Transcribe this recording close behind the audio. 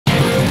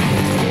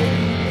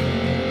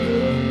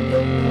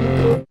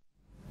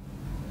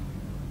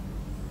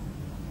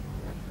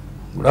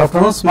Good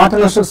afternoon smart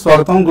investors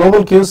స్వాగతం.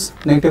 Global cues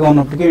negative గా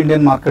ఉన్నప్పటికీ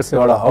ఇండియన్ మార్కెట్స్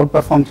ఇవాళ అవుట్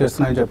పర్ఫార్మ్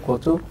చేస్తున్నాయని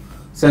చెప్పుకోవచ్చు.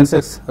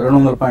 సెన్సెక్స్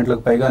 200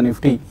 పాయింట్లకు పైగా,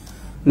 నిఫ్టీ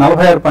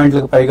 46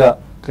 పాయింట్లకు పైగా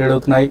ట్రేడ్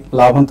అవుతున్నాయి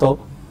లాభంతో.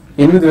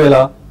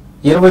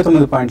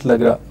 8029 పాయింట్ల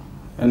దగ్గర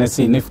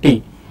ఎన్ఎస్సి నిఫ్టీ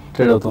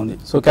ట్రేడ్ అవుతుంది.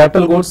 So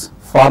capital goods,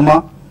 pharma,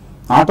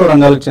 auto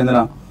రంగాలకు చెందిన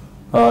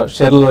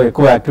షేర్లలో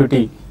ఎక్కువ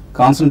యాక్టివిటీ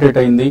కాన్సన్ట్రేట్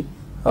అయింది.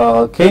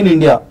 Kane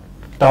India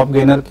top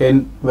gainer.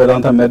 Kane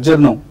వేదాంత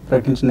మెర్జర్ ను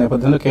ప్రకటించిన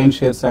నేపథ్యంలో కేన్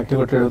షేర్స్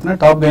యాక్టివ్గా ట్రేడ్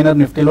అవుతున్నాయి. టాప్ గెయినర్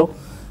నిఫ్టీలో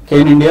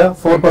కేన్ ఇండియా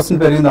 4%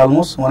 పెరిగింది,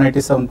 ఆల్మోస్ట్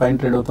 187 పాయింట్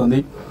ట్రేడ్ అవుతుంది.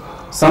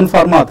 సన్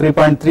ఫార్మా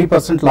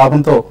 3.3%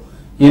 లాభంతో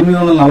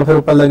 840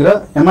 రూపాయల దగ్గర.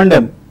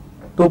 M&M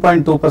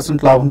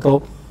 2.2% లాభంతో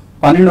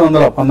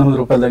 1219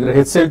 రూపాయల దగ్గర.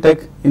 హెచ్సిఎల్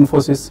టెక్,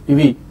 ఇన్ఫోసిస్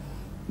ఇవి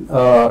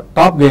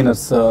టాప్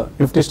గెయినర్స్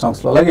నిఫ్టీ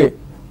స్టాక్స్ లో. అలాగే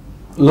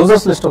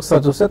లూజర్స్ లిస్ట్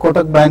ఒకసారి చూస్తే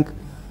కోటక్ బ్యాంక్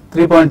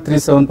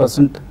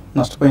 3.37%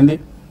 నష్టపోయింది.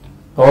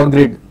 Power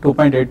grid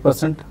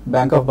 2.8%,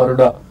 bank of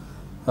Baroda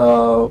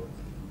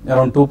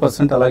around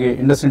 2%, అలాగే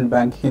IndusInd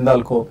bank,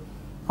 Hindalco,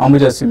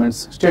 Ambuja cements,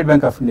 state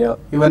bank of India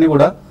ఇవన్నీ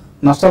కూడా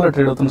నష్టాల్లో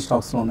ట్రేడ్ అవుతున్న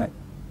స్టాక్స్ లో ఉన్నాయి.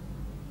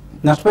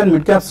 నష్టపోయిన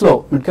మిడ్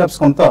క్యాప్స్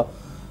కొంత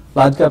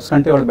లార్జ్ క్యాప్స్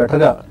కంటే వాళ్ళు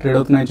బెటర్ గా ట్రేడ్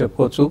అవుతున్నాయని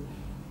చెప్పుకోవచ్చు.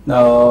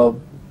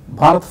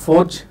 భారత్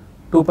ఫోర్జ్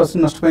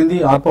 2% నష్టపోయింది.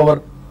 Are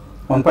power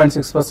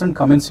 1.6%,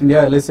 Cummins India,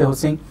 LIC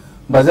housing,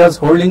 Bajaj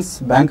holdings,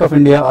 bank of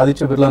India,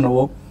 Aditya Birla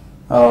నువ్వు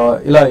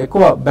ఇలా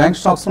ఎక్కువ బ్యాంక్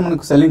స్టాక్స్ లో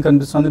మనకు సెల్లింగ్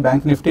కనిపిస్తుంది.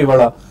 బ్యాంక్ నిఫ్టీ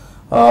ఇవాళ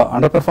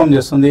అండర్ పెర్ఫార్మ్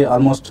చేస్తుంది.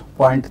 ఆల్మోస్ట్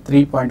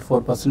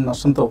 0.3-0.4%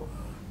 నష్టంతో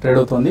ట్రేడ్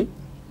అవుతుంది.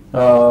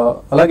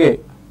 అలాగే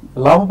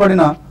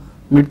లాభపడిన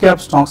మిడ్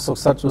క్యాప్ స్టాక్స్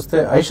ఒకసారి చూస్తే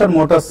ఐషర్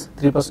మోటార్స్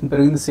 3%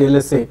 పెరిగింది.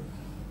 సిఎల్ఎస్ఏ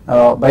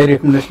బై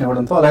రికమెండేషన్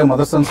ఇవ్వడంతో. అలాగే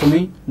మదర్సన్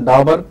సుమి,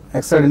 Dabur,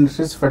 Exide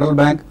industries, federal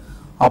bank,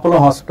 Apollo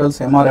hospitals,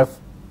 MRF,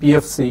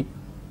 PFC,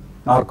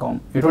 నార్కామ్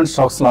ఇటువంటి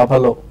స్టాక్స్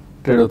లాభాల్లో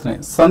ట్రేడ్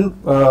అవుతున్నాయి.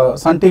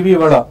 సన్ టీవీ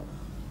ఇవాళ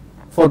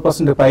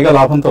 4% పైగా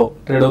లాభంతో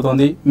ట్రేడ్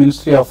అవుతోంది.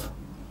 Ministry of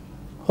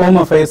home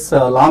affairs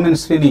law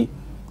మినిస్ట్రీని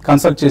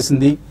consult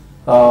చేసింది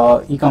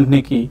ఈ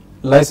కంపెనీకి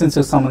లైసెన్స్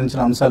కి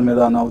సంబంధించిన అంశాల మీద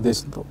అన్న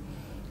ఉద్దేశంతో.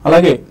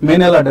 అలాగే మే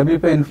నెల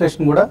డబ్ల్యూపీఐ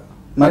ఇన్ఫ్లేషన్ కూడా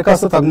మరి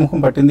కాస్త తగ్గుముఖం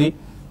పట్టింది.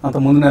 అంత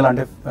ముందు నెల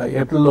అంటే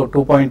ఏప్రిల్లో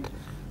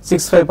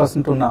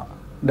 2.65% ఉన్న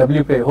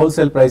WPI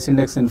wholesale price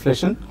index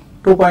inflation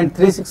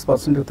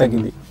 2.36%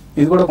 తగ్గింది.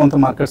 ఇది కూడా కొంత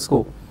మార్కెట్స్ కు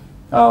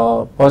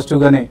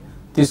పాజిటివ్ గానే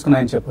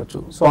తీసుకున్నాయని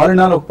చెప్పొచ్చు. సో ఆల్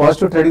ఇన్ ఆల్ ఒక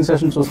పాజిటివ్ ట్రేడింగ్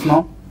సెషన్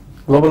చూస్తున్నాం.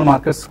 గ్లోబల్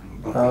మార్కెట్స్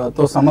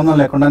తో సంబంధం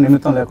లేకుండా,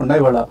 నిమిత్తం లేకుండా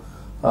ఇవాళ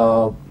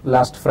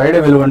లాస్ట్ ఫ్రైడే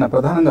వెలువడిన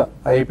ప్రధానంగా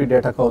ఐఐపీ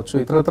డేటా కావచ్చు,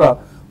 ఇతరత్ర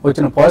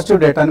వచ్చిన పాజిటివ్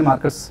డేటాని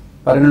మార్కెట్స్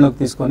పరిగణలోకి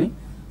తీసుకొని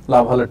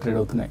లాభాలు ట్రేడ్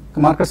అవుతున్నాయి.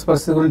 మార్కెట్స్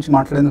పరిస్థితి గురించి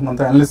మాట్లాడేందుకు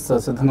కొంత అనలిస్ట్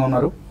సిద్ధంగా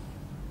ఉన్నారు.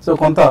 సో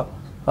కొంత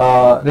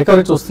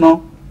రికవరీ చూస్తున్నాం.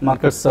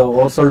 మార్కెట్స్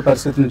ఓవర్సోల్డ్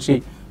పరిస్థితి నుంచి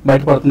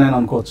బయటపడుతున్నాయని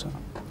అనుకోవచ్చు.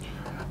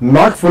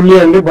 నాట్ ఫుల్లీ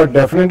అండి, but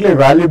definitely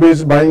value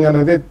based buying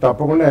అనేది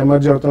తప్పకుండా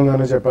ఎమర్జ్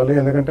అవుతుందని చెప్పాలి.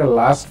 ఎందుకంటే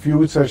లాస్ట్ ఫ్యూ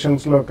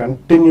సెషన్స్ లో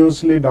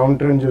కంటిన్యూస్లీ డౌన్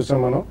ట్రెండ్ చూసాం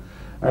మనం,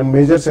 అండ్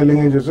మేజర్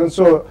సెల్లింగ్ చూసాం.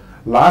 సో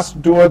లాస్ట్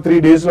 2 or 3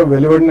 days లో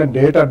వెలువడిన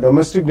డేటా,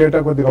 డొమెస్టిక్ డేటా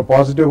కొద్దిగా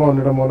పాజిటివ్ గా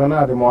ఉండడం వలన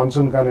అది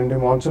మాన్సూన్ కానివ్వండి,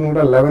 మాన్సూన్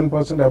కూడా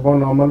 11% above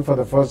normal for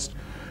the first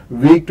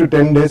week to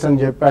 10 days అని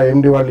చెప్పి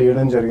ఐఎండి వాళ్ళు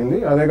ఇవ్వడం జరిగింది.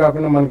 అదే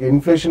కాకుండా మనకి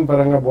ఇన్ఫ్లేషన్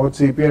పరంగా బోత్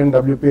సిపిఐ అండ్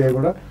డబ్ల్యూపీఐ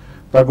కూడా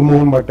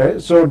తగ్గుముఖం పట్టాయి.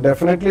 So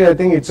definitely I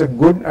think it's a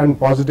good and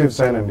positive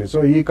sign అండి. సో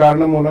ఈ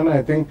కారణం వలన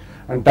I think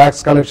and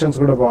tax collections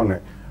కూడా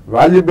బాగున్నాయి.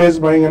 వాల్యూ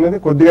బేస్డ్ బయింగ్ అనేది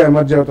కొద్దిగా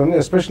ఎమర్జ్ అవుతుంది.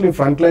 ఎస్పెషల్లీ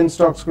ఫ్రంట్ లైన్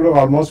స్టాక్స్ కూడా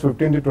ఆల్మోస్ట్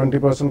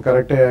 15-20%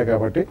 కరెక్ట్ అయ్యాయి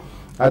కాబట్టి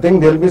I think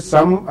there be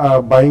some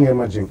buying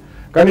emerging.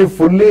 కానీ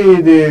ఫుల్లీ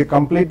ఇది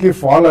కంప్లీట్లీ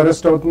ఫాల్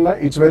అరెస్ట్ అవుతుందా,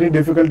 it's very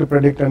difficult to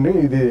predict అండి.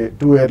 ఇది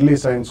టూ ఎర్లీ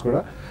సైన్స్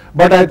కూడా.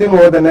 But I think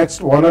over the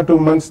next 1 or 2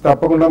 months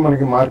తప్పకుండా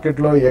మనకి మార్కెట్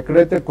లో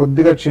ఎక్కడైతే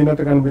కొద్దిగా క్షీణత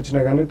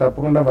కనిపించినా కానీ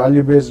తప్పకుండా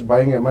వాల్యూ బేస్డ్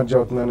బయింగ్ ఎమర్జ్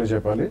అవుతుందని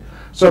చెప్పాలి.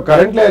 So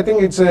currently I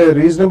think it's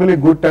reasonably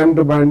good time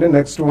to buy అండి.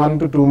 నెక్స్ట్ 1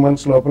 to 2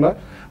 months లోపల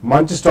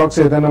మంచి స్టాక్స్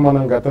ఏదైనా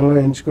మనం గతంలో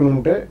ఎంచుకుని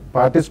ఉంటే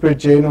పార్టిసిపేట్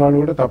చేయని వాళ్ళు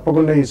కూడా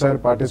తప్పకుండా ఈసారి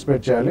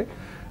పార్టిసిపేట్ చేయాలి.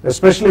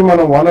 ఎస్పెషలీ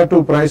మనం 1 or 2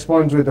 price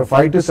points with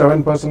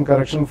 5-7%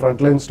 correction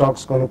front line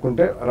stocks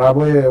కొనుక్కుంటే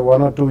రాబోయే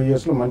 1 or 2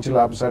 years లో మంచి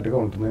లాభసాటిగా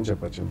ఉంటుందని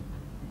చెప్పచ్చు.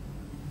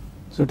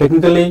 సో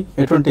టెక్నికల్లీ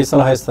ఎటువంటి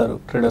సలహా ఇస్తారు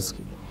ట్రేడర్స్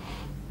కి?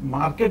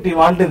 మార్కెట్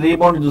ఇవాళ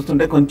రీబౌండ్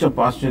చూస్తుంటే కొంచెం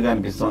పాజిటివ్ గా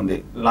అనిపిస్తుంది.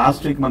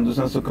 లాస్ట్ వీక్ మనం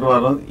చూసిన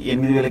శుక్రవారం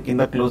 8,000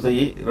 కింద క్లోజ్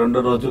అయ్యి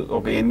రెండో రోజు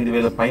ఒక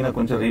 8,000 పైన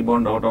కొంచెం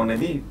రీబౌండ్ అవడం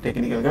అనేది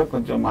టెక్నికల్ గా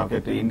కొంచెం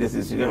మార్కెట్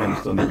ఇండెసిసివ్ గా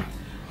కనిపిస్తుంది.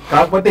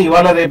 కాకపోతే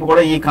ఇవాళ రేపు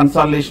కూడా ఈ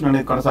కన్సాలిడేషన్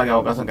అనేది కొనసాగే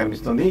అవకాశం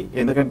కనిపిస్తుంది.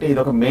 ఎందుకంటే ఇది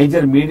ఒక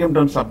major medium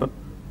term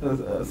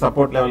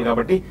support level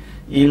కాబట్టి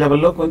ఈ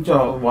లెవెల్లో కొంచెం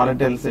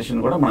వాలంటైల్ సెషన్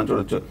కూడా మనం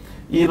చూడొచ్చు.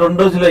 ఈ 2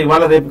 రోజుల్లో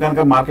ఇవాళ రేపు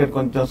కనుక మార్కెట్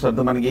కొంచెం శ్రద్ధ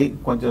మనకి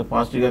కొంచెం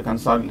పాజిటివ్ గా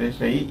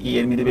కన్సాలిడేషన్ అయ్యి ఈ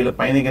 8,000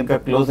 పైన కనుక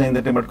క్లోజ్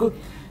అయిందంటే మటుకు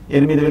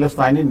 8,000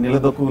 స్థాయిని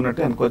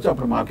నిలదొక్కున్నట్టు అనుకోవచ్చు.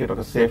 అప్పుడు మార్కెట్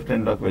ఒక సేఫ్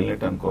ట్రెండ్ లోకి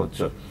వెళ్ళినట్టు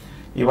అనుకోవచ్చు.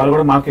 ఇవాళ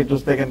కూడా మార్కెట్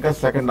చూస్తే కనుక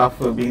సెకండ్ హాఫ్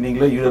బిగినింగ్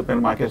లో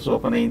యూరోపియన్ మార్కెట్స్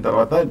ఓపెన్ అయిన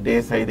తర్వాత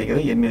డేస్ హై దగ్గర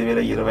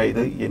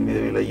 8,025,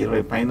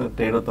 8,020 పైన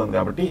ట్రేడ్ అవుతుంది.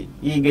 కాబట్టి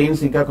ఈ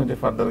గెయిన్స్ ఇంకా కొంచెం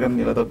ఫర్దర్ గా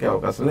నిలదొక్కే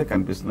అవకాశాలు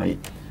కనిపిస్తున్నాయి.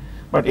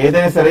 బట్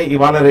ఏదైనా సరే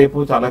ఇవాళ రేపు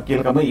చాలా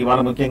కీలకము. ఇవాళ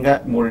ముఖ్యంగా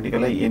 3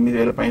 గంటల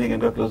 8,000 పైన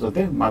కనుక క్లోజ్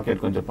అవుతే మార్కెట్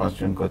కొంచెం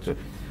పాజిటివ్ అనుకోవచ్చు.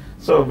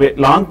 సో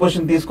లాంగ్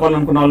పొజిషన్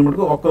తీసుకోవాలనుకున్న వాళ్ళు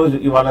మటుకు ఒక్కరోజు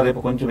ఇవాళ రేపు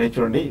కొంచెం వేచి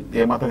చూడండి.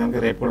 ఏమాత్రం కనుక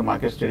రేపు కూడా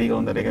మార్కెట్ స్టడీగా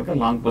ఉందంటే కనుక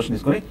లాంగ్ పొజిషన్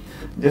తీసుకొని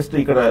జస్ట్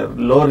ఇక్కడ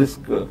లో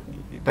రిస్క్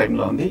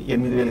టైంలో ఉంది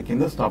 8,000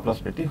 కింద స్టాప్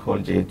లాస్ పెట్టి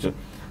హోల్డ్ చేయొచ్చు.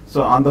 So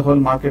on the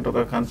whole market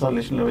ఒక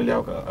కన్సాలిడేషన్ లో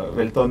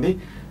వెళ్తోంది.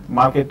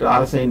 మార్కెట్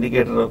RSI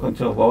ఇండికేటర్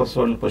కొంచెం ఓవర్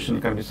సోల్డ్ పొజిషన్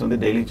కనిపిస్తుంది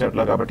డైలీ చార్ట్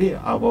లో, కాబట్టి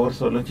ఆ ఓవర్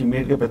సోల్డ్ నుంచి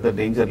ఇమీడియట్ గా పెద్ద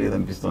danger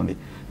లేదనిపిస్తుంది.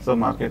 So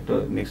market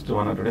next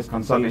 1 or 2 days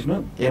consolidation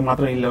ఏ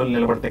మాత్రం ఈ లెవెల్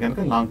నిలబడితే కనుక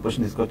లాంగ్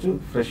పొజిషన్ తీసుకోవచ్చు.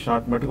 ఫ్రెష్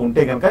షార్ట్ మటుకు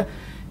ఉంటే కనుక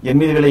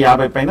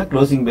 8,050 పైన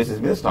క్లోజింగ్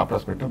బేసిస్ మీద స్టాప్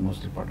లాస్ పెట్టడం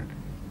మోస్ట్ ఇంపార్టెంట్.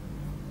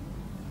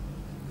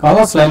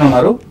 కాలర్స్ లైన్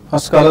ఉన్నారు.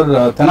 ఫస్ట్ కాలర్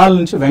తెనాలి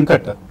నుంచి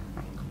వెంకట్.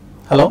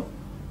 హలో,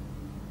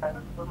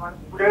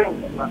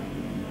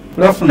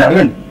 గుడ్ ఆఫ్టర్నూన్,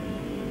 అడగండి.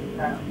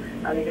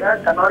 అది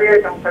కనోరియా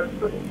కెమికల్స్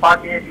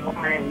 48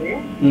 ఉన్నాయండి.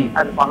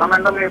 అది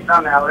ఫండమెంటల్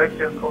యావరేజ్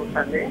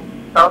చేసుకోవచ్చండి.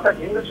 తర్వాత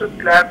హిందూ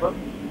స్లాబ్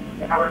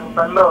 50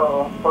 రూపాయల్లో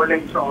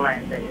హోల్డింగ్స్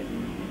ఉన్నాయండి.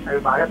 అవి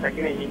బాగా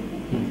తగ్గినాయి.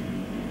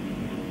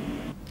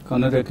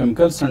 కనోరియా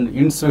chemicals and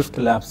in Swift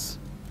labs.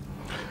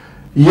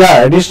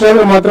 Additional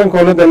గా మాత్రం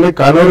కొనదండి.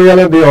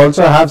 కనోరియాలో they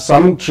also have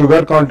some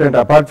sugar content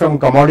apart from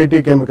commodity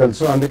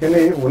chemicals,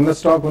 అందుకని ఉన్న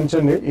స్టాక్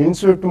ఉంచండి. ఇన్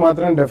స్విఫ్ట్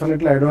మాత్రం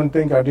definitely I don't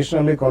think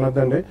additionally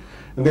కొనద్దండి,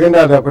 ఎందుకంటే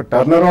అది ఒక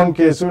turn around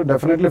case.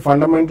 Definitely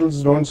fundamentals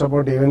don't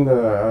support even the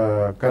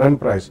current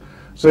price.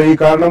 So ఈ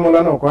కారణం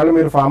వలన ఒకవేళ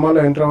మీరు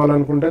ఫార్మాలో ఎంటర్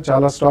అవ్వాలనుకుంటే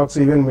చాలా stocks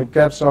even mid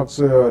cap stocks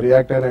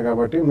react అయినాయి,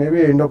 కాబట్టి maybe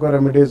Indoco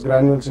remedies,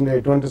 granules India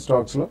ఇటువంటి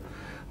స్టాక్స్ లో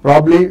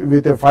probably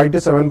with 5 to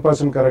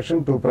 7%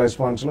 correction 2 price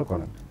points లో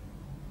కొనండి.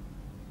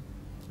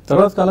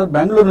 తర్వాత కాలర్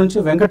బెంగళూరు నుంచి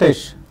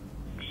వెంకటేష్.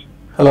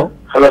 హలో.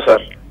 హలో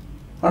సార్,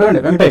 అడగండి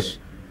వెంకటేష్.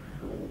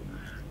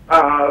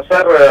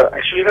 సార్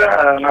యాక్చువల్ గా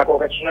నాకు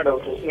ఒక చిన్న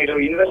డౌట్. మీరు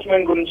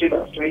ఇన్వెస్ట్మెంట్ గురించి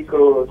లాస్ట్ వీక్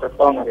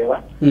చెప్తా ఉన్నారు కదా.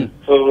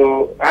 So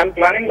I'm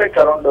planning like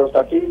around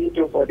 30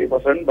 to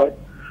 40%, but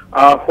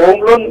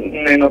home loan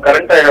నేను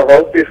కరెంట్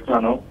హౌస్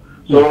తీసుకున్నాను.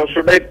 So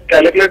should I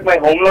calculate my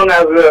home loan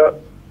as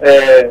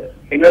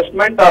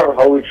investment are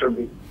how it should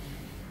be?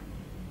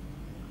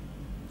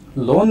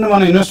 Loan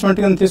మనం ఇన్వెస్ట్మెంట్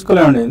కింద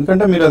తీసుకోలేమండి,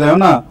 ఎందుకంటే మీరు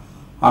అదేమన్నా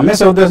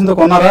అమ్మేసే ఉద్దేశంతో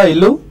కొన్నారా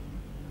ఇల్లు?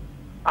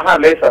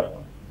 లేదు సార్,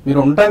 మీరు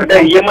ఉంటారు అంటే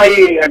ఈఎంఐ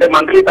అంటే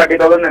మంత్లీ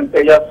 30,000 నేను పే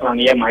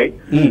చేస్తున్నాను EMI.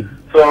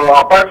 So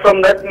apart from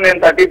that నేను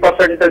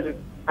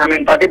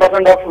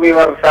 30% of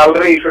your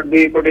salary should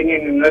be putting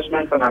in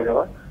investments అన్నారు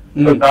కదా.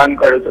 సో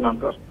దానికి అడుగుతున్నాను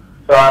sir.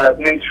 So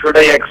means should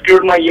I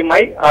exclude my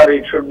EMI are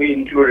it should be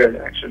included?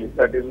 Actually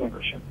that is my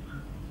question.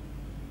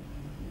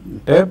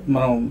 అంటే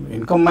మనం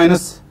income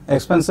minus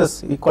expenses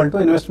equal to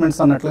investments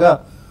అన్నట్లుగా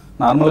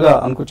నార్మల్గా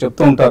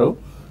చెప్తూ ఉంటారు.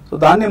 సో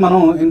దాన్ని మనం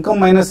income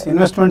minus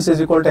investments is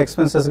equal to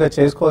ఎక్స్పెన్సెస్గా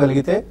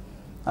చేసుకోగలిగితే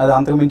అది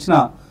అంతకు మించిన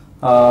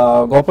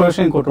గొప్ప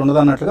విషయం ఇంకోటి ఉండదు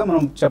అన్నట్లుగా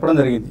మనం చెప్పడం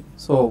జరిగింది.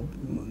 సో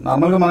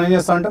నార్మల్గా మనం ఏం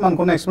చేస్తామంటే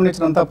మనకున్న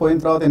ఎక్స్పెండిచర్ అంతా పోయిన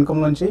తర్వాత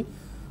ఇన్కమ్ నుంచి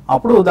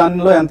అప్పుడు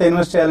దానిలో ఎంత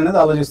ఇన్వెస్ట్ చేయాలనేది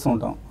ఆలోచిస్తూ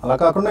ఉంటాం. అలా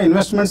కాకుండా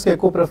ఇన్వెస్ట్మెంట్స్కి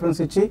ఎక్కువ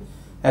ప్రిఫరెన్స్ ఇచ్చి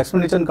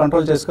ఎక్స్పెండిచర్ని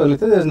కంట్రోల్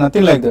చేసుకోగలిగితే there is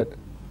nothing like that.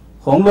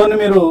 Home loan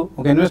మీరు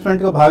ఒక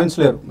ఇన్వెస్ట్మెంట్గా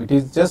భావించలేరు. It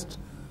is just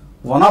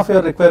one of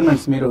your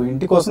requirements. మీరు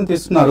ఇంటి కోసం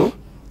తీస్తున్నారు,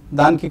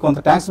 దానికి కొంత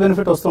ట్యాక్స్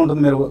బెనిఫిట్ వస్తూ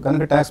ఉంటుంది మీరు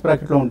కనుక ట్యాక్స్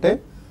బ్రాకెట్లో ఉంటే.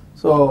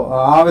 సో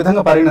ఆ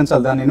విధంగా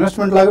పరిగణించాలి, దాన్ని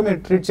ఇన్వెస్ట్మెంట్ లాగా మీరు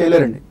ట్రీట్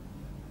చేయలేరండి.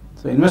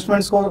 సో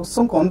ఇన్వెస్ట్మెంట్స్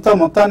కోసం కొంత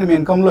మొత్తాన్ని మీ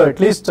ఇన్కంలో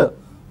అట్లీస్ట్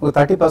ఒక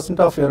 30%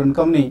 ఆఫ్ యువర్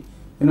ఇన్కమ్ని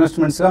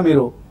ఇన్వెస్ట్మెంట్స్గా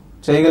మీరు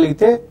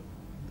చేయగలిగితే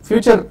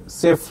future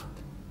safe,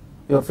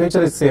 your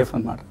future is safe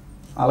అన్నమాట.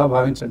 అలా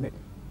భావించండి.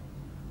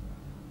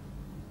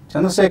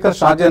 చంద్రశేఖర్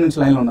షార్జా నుంచి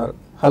లైన్లో ఉన్నారు.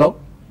 హలో.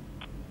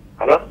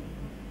 హలో,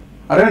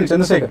 అడగండి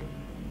చంద్రశేఖర్.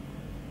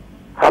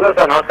 హలో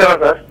సార్, నమస్కారం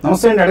సార్.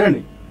 నమస్తే అండి,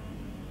 అడగండి.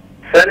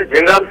 సార్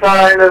జిందాల్ సా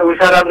అండ్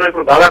హుషారాబాద్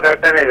ఇప్పుడు బాగా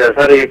కరెక్ట్ అయినాయి కదా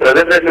సార్. ఈ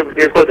ప్రజెంట్ రేట్లు ఇప్పుడు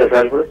తీసుకోవచ్చా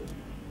సార్? ఇప్పుడు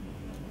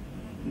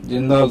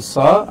జిందాల్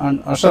సా అండ్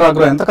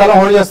అషరాగ్రో ఎంతకాలం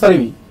హోల్డ్ చేస్తారు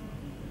ఇవి?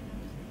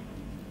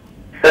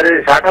 సార్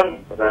ఇది short term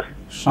sir.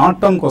 Short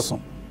term కోసం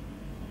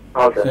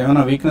అవును సార్.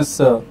 ఏమైనా వీక్నెస్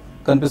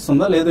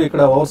కనిపిస్తుందా, లేదు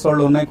ఇక్కడ ఓవర్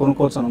సోల్డ్ ఉన్నాయి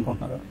కొనుక్కోవచ్చు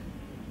అనుకుంటున్నారా?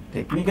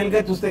 టెక్నికల్ గా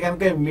చూస్తే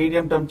కనుక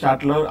మీడియం టర్మ్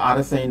చార్ట్ లో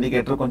RSI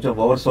ఇండికేటర్ కొంచెం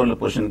ఓవర్ సోల్డ్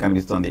పొజిషన్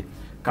కనిపిస్తుంది.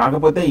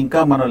 కాకపోతే ఇంకా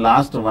మనం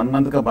లాస్ట్ 1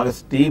 month గా బాగా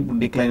స్టీప్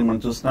డిక్లైన్ మనం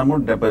చూస్తున్నాము.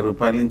 70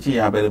 రూపాయల నుంచి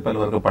 50 రూపాయల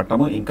వరకు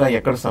పట్టము. ఇంకా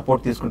ఎక్కడ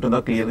సపోర్ట్ తీసుకుంటుందో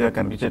క్లియర్ గా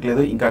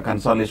కనిపించట్లేదు. ఇంకా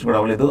కన్సాలిడేషన్ కూడా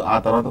అవ్వలేదు. ఆ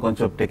తర్వాత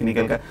కొంచెం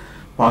టెక్నికల్ గా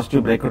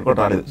పాజిటివ్ బ్రేక్అవుట్ కూడా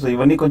రాలేదు. సో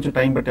ఇవన్నీ కొంచెం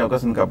టైం పట్టే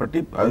అవకాశం ఉంది. కాబట్టి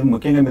అది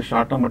ముఖ్యంగా మీరు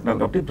షార్ట్ టర్మ్ అంటున్నారు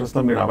కాబట్టి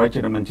ప్రస్తుతం మీరు అవాయిడ్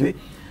చేయడం మంచిది.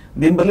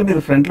 దీని బదులు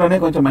మీరు ఫ్రంట్ లోనే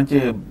కొంచెం మంచి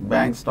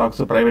బ్యాంక్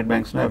స్టాక్స్, ప్రైవేట్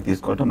బ్యాంక్స్ అవి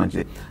తీసుకోవడం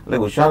మంచిది.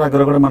 అలాగే హుషార్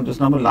దగ్గర కూడా మనం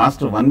చూస్తున్నాము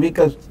లాస్ట్ 1 week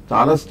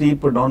చాలా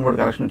స్టీప్ డౌన్వర్డ్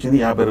కరెక్షన్ వచ్చింది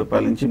 50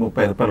 రూపాయల నుంచి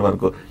 30 రూపాయల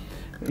వరకు.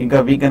 ఇంకా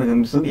వీక్ అని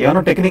కనిపిస్తుంది.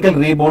 ఏమైనా టెక్నికల్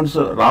రీబౌండ్స్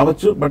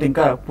రావచ్చు, బట్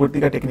ఇంకా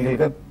పూర్తిగా టెక్నికల్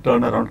గా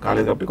టర్న్ అరౌండ్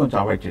కాలేదు కాబట్టి కొంచెం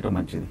అవాయిడ్ చేయడం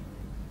మంచిది.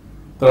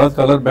 తర్వాత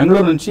కలర్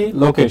బెంగళూరు నుంచి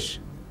లోకేష్.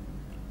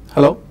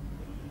 హలో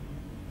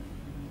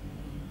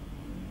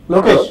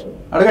లోకేష్,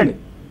 అడగండి.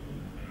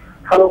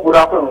 Hello, good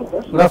afternoon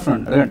sir. Good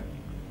afternoon, అడగండి.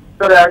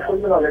 సార్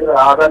యాక్చువల్లీ నా దగ్గర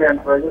Adani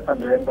enterprises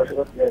and rain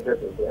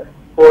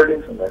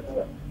holdings ఉన్నాయి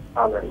సార్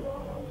ఆల్రెడీ.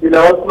 ఈ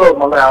లెవెల్స్ లో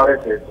మళ్ళీ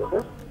యావరేజ్ చేయొచ్చు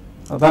సార్.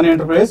 అదాని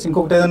ఎంటర్ప్రైజ్,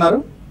 ఇంకొకటి ఏదన్నారు?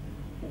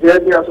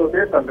 JP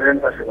associates and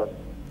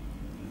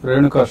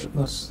Renuka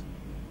sugars.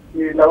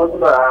 ఈ లెవెల్స్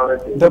లో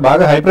యావరేజ్ అంటే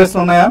బాగా హై ప్రైస్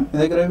లో ఉన్నాయా మీ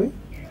దగ్గర ఇవి?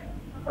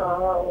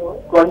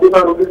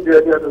 25 రూపీస్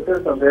JPS వస్తే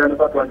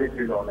రేణుకా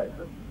 23లో ఉన్నాయి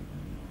sir.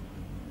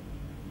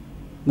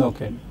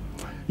 Okay.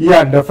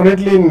 Yeah,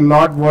 definitely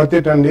not worth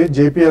it అండి.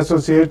 JP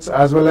associates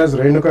as well as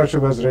Renuka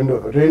sugars రెండు.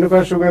 రేణుకా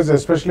షుగర్స్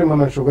ఎస్పెషల్లీ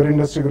మన షుగర్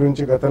ఇండస్ట్రీ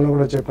గురించి గతంలో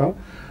కూడా చెప్పాం,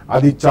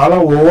 అది చాలా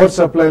ఓవర్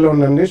సప్లైలో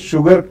ఉందండి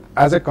షుగర్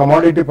యాజ్ ఎ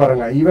కమాడిటీ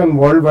పరంగా, ఈవెన్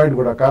వరల్డ్ వైడ్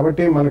కూడా.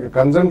 కాబట్టి మనకి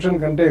కన్సంప్షన్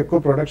కంటే ఎక్కువ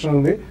ప్రొడక్షన్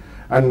ఉంది.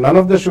 And none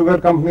of the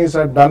sugar companies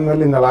have done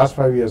well in the last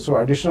 5 years. So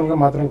additional గా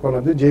మాత్రం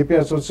కొనద్దు. JP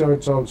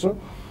associates also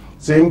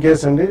same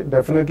case అండి.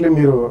 డెఫినెట్లీ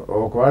మీరు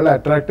ఒకవేళ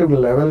అట్రాక్టివ్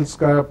లెవెల్స్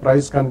గా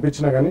ప్రైస్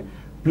కనిపించినా కానీ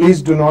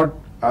please do not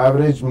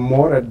average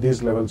more at these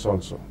levels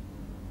also.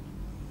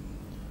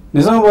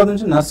 Nizamabad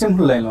నుంచి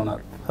Narasimhulu line లో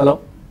ఉన్నారు. Hello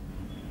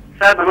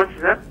sir. నమస్తే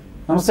సార్.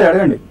 నమస్తే,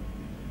 అడగండి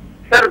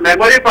సార్.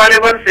 మెమరీ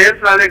పాలిమర్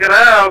షేర్స్ నా దగ్గర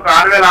ఒక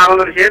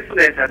 6,600 షేర్స్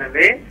ఉన్నాయి సార్.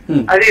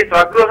 అది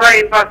స్వగృహ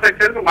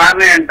ఇన్ఫ్రాస్ట్రక్చర్ కు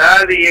మారినాయంట.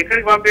 అది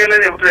ఎక్కడికి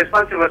పంపించలేదు, ఎప్పుడు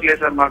రెస్పాన్స్ ఇవ్వట్లేదు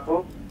సార్ మాకు.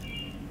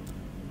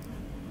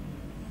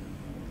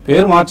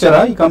 పేరు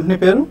మార్చారా ఈ కంపెనీ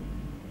పేరు?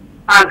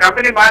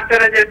 కంపెనీ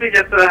మార్చారని చెప్పి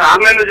చెప్తున్నారు.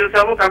 ఆన్లైన్ లో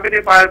చూసాము, కంపెనీ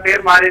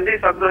పేరు మారింది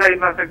స్వగృహ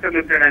ఇన్ఫ్రాస్ట్రక్చర్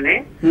లిమిటెడ్ అని.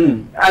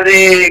 అది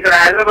ఇక్కడ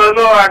హైదరాబాద్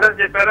లో అడ్రస్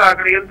చెప్పారు,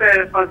 అక్కడికి వెళ్తే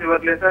రెస్పాన్స్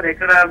ఇవ్వట్లేదు సార్.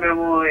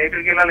 మేము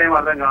ఎక్కడికి వెళ్ళాలి ఏం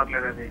అర్థం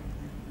కావట్లేదు అది.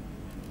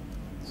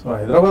 సో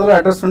హైదరాబాద్ లో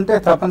అడ్రస్ ఉంటే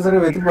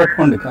తప్పనిసరిగా వెతికి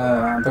పట్టుకోండి,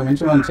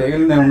 అంతకుమించి మనం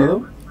చేయగలిగిందే ఉండదు.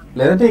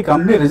 లేదంటే ఈ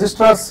కంపెనీ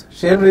రిజిస్ట్రార్స్,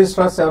 షేర్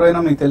రిజిస్ట్రార్స్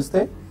ఎవరైనా మీకు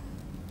తెలిస్తే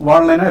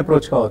వాళ్ళనైనా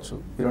అప్రోచ్ కావచ్చు.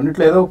 ఈ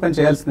రెండిట్లో ఏదో ఒక పని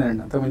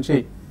చేయాల్సిందేనండి, అంతకుమించి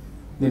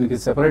దీనికి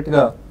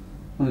సెపరేట్గా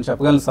మనం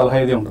చెప్పగలిగిన సలహా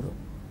ఏది ఉండదు.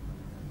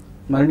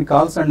 మరిన్ని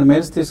కాల్స్ అండ్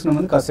మెయిల్స్ తీసుకునే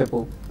ముందు కాసేపు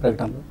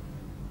ప్రకటనలో.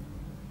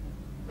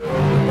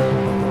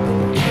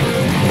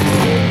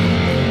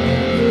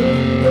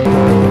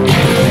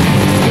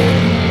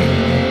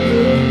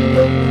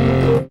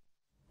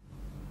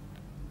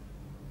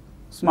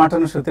 స్మార్ట్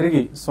న్యూస్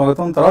తిరిగి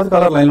స్వాగతం. తర్వాత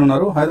కాలర్ లైన్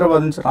ఉన్నారు,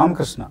 హైదరాబాద్ నుంచి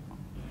Ramakrishna.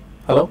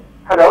 Hello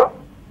hello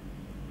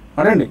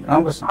అడండి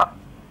Ramakrishna.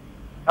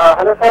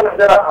 Hello sir, నా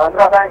దగ్గర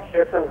ఆంధ్ర బ్యాంక్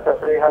షేర్స్ ఉంది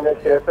సార్, 300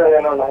 షేర్స్.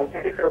 నేను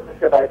 96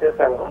 రూపీస్ బై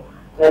చేశాను.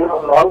 నేను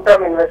లాంగ్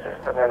టర్మ్ ఇన్వెస్టర్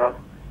సార్. నేను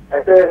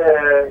అయితే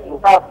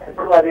ఇంకా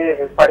ఇప్పుడు అది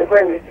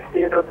పడిపోయింది,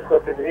 68 రూపీస్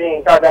వచ్చింది.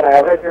 ఇంకా దాన్ని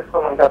యావరేజ్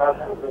చేసుకోమంటారా?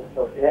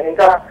 నేను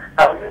ఇంకా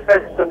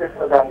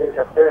దాన్ని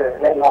చెప్తే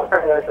నేను long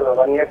term investor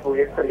 1 year 2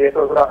 years 3 years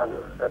కూడా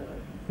సార్.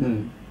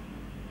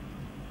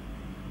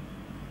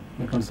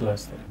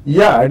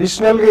 యా,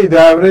 అడిషనల్ గా ఇది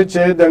యావరేజ్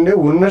చేయొద్దండి.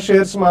 ఉన్న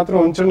షేర్స్ మాత్రం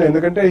ఉంచండి.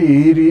 ఎందుకంటే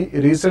ఈ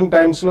రీసెంట్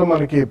టైమ్స్ లో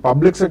మనకి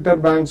పబ్లిక్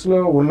సెక్టర్ బ్యాంక్స్ లో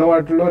ఉన్న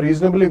వాటిలో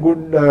రీజనబుల్లీ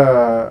గుడ్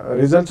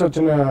రిజల్ట్స్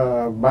వచ్చిన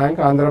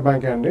బ్యాంక్ ఆంధ్ర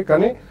బ్యాంకే అండి.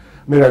 కానీ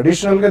మీరు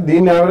అడిషనల్ గా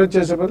దీన్ని యావరేజ్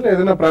చేసే బదులు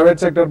ఏదైనా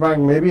private sector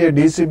bank, maybe A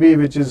DCB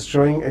which is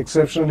showing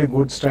exceptionally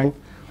good strength,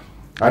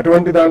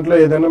 అటువంటి దాంట్లో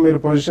ఏదైనా మీరు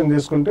పొజిషన్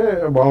తీసుకుంటే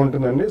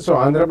బాగుంటుందండి. సో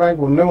ఆంధ్ర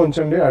బ్యాంక్ ఉన్నే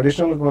ఉంచండి,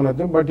 additional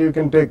కొనద్దు. But you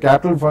can take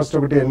capital first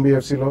ఒకటి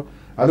ఎన్బిఎఫ్సిలో,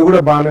 అది కూడా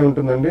బాగానే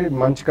ఉంటుందండి.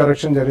 మంచి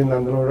కరెక్షన్ జరిగింది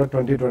అందులో కూడా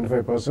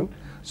 20-25%.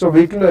 సో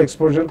వీటిలో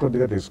ఎక్స్పోజర్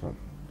కొద్దిగా తీసుకోండి.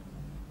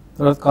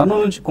 తర్వాత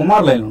కర్నూలు నుంచి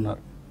కుమార్ లైన్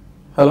ఉన్నారు.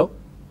 Hello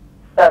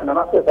sir.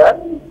 నమస్తే సార్.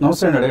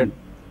 నమస్తే అండి, అడగండి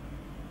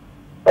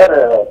సార్.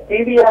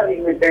 టీవీఆర్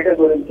లిమిటెడ్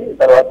గురించి,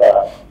 తర్వాత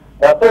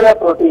రసోయా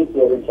ప్రోటీన్స్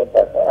గురించి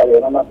చెప్తారు సార్. అది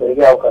ఏమన్నా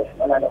పెరిగే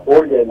అవకాశం నేను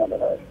హోల్డ్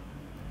చేయమంటారు?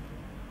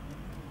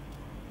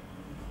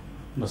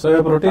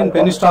 రసోయా ప్రోటీన్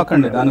పెనీ స్టాక్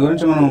అండి, దాని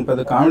గురించి మనం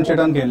పెద్ద కామెంట్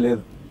చేయడానికి ఏం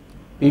లేదు.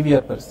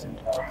 పీవీఆర్ పరిస్థితి,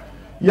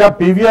 యా,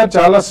 పీవీఆర్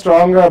చాలా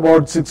స్ట్రాంగ్ గా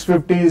అబౌట్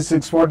 650,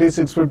 640,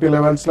 650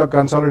 లెవెల్స్ లో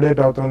కన్సాలిడేట్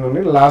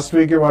అవుతుందండి. లాస్ట్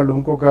వీక్ వాళ్ళు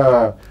ఇంకొక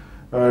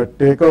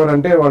టేక్ ఓవర్,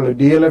 అంటే వాళ్ళు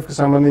డిఎల్ఎఫ్ కి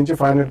సంబంధించి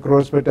 500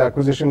 crores పెట్టి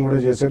అక్విజిషన్ కూడా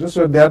చేశారు.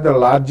 So they are the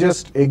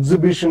largest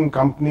exhibition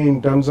company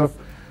in terms of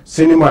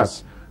cinemas.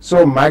 So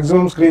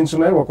maximum screens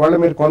ఉన్నాయి. ఒకవేళ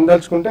మీరు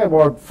కొనదలుచుకుంటే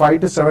అబౌట్ 5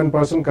 to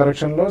 7%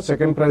 కరెక్షన్ లో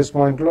సెకండ్ ప్రైస్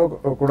పాయింట్ లో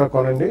కూడా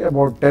కొనండి.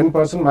 అబౌట్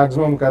 10%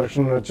 మాక్సిమం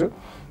కరెక్షన్ ఉండొచ్చు.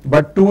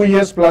 బట్ 2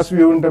 years plus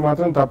వ్యూ ఉంటే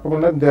మాత్రం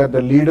తప్పకుండా they are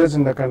the leaders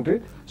in the country.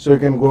 So you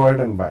can go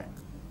ahead and by.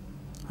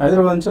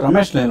 Hyderabad నుంచి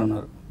రమేష్ లైన్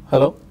ఉన్నారు.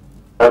 హలో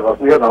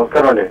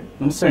నమస్కారం అండి.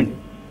 నమస్తే అండి.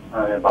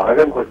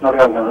 బాలాగారికి వచ్చినారు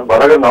కదా.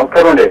 బాలాగారు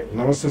నమస్కారం అండి.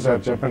 నమస్తే సార్,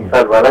 చెప్పండి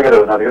సార్. బాలాగారు,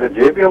 నా దగ్గర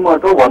జేపీఎం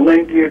ఆటో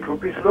 198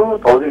 రూపీస్ లో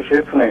 1000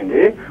 షేర్స్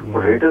ఉన్నాయండి.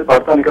 ఇప్పుడు రేట్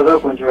పడతాను కదా,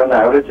 కొంచెం ఏమైనా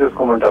యావరేజ్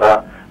చేసుకోమంటారా?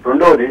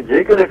 రెండవది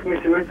JK Lakshmi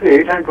cements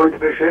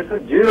 825 shares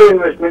 0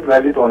 investment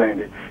వాల్యూతో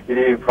ఉన్నాయండి.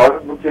 ఇది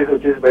ప్రాఫిట్ బుక్ చేసి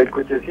వచ్చేసి బయటకు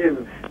వచ్చేసి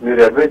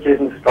మీరు అడ్వైజ్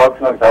చేసిన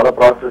స్టాక్స్ నాకు చాలా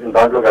ప్రాఫిట్ వచ్చింది,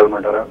 దాంట్లోకి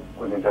వెళ్ళమంటారా?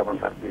 కొంచెం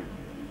చెప్పండి sir please.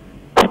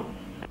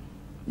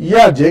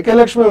 Yeah, JK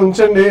Lakshmi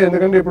ఉంచండి.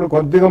 ఎందుకంటే ఇప్పుడు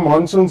కొద్దిగా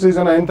మాన్సూన్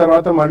సీజన్ అయిన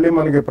తర్వాత మళ్ళీ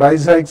మనకి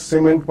ప్రైస్ హైక్స్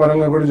సిమెంట్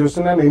పరంగా కూడా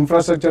చూస్తున్నాను.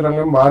 ఇన్ఫ్రాస్ట్రక్చర్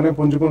రంగం బాగానే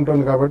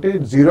పుంజుకుంటుంది కాబట్టి,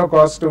 జీరో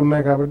కాస్ట్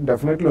ఉన్నాయి కాబట్టి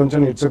డెఫినెట్లీ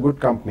ఉంచండి. It's a good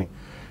company.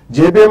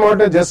 JBM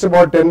అంటే జస్ట్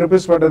అబౌట్ 10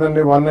 రూపీస్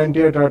పడ్డదండి.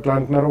 198 అట్లా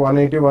అంటున్నారు,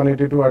 180,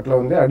 182 అట్లా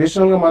ఉంది.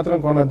 అడిషనల్ గా మాత్రం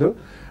కొనద్దు.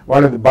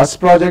 వాళ్ళది బస్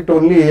ప్రాజెక్ట్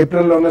ఓన్లీ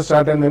ఏప్రిల్ లోనే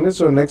స్టార్ట్ అయిందండి.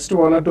 సో నెక్స్ట్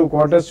 1 or 2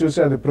 quarters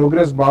చూసి అది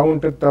ప్రోగ్రెస్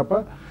బాగుంటుంది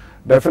తప్ప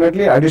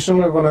డెఫినెట్లీ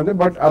అడిషనల్ గా కొనద్దు.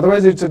 But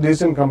otherwise it's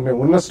decent company,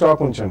 ఉన్న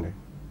స్టాక్ ఉంచండి.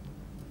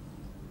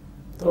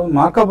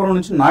 మార్కాపురం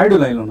నుంచి నాయుడు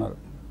లైన్ ఉన్నారు.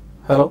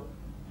 Hello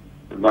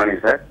good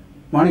morning sir.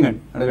 Morning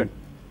అండి, అడగండి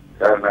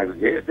సార్. నాకు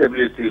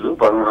జేఎస్డబ్ల్యూసీలు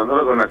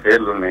 1100 కొన్న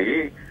షేర్లు ఉన్నాయి.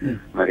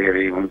 మరి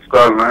అవి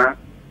ఉంచుకోవాలన్నా,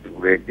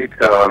 ఎగ్జిట్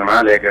కావాలన్నా,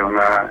 లేక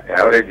ఏమన్నా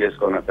యావరేజ్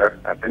చేసుకోవాలన్నా సార్?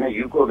 అట్లనే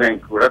యూకో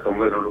బ్యాంక్ కూడా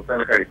 92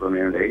 రూపాయల కాడికి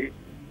ఉన్నాయి.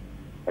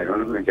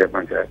 రెండు గురించి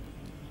చెప్పండి సార్.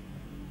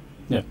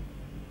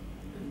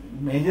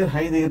 మేజర్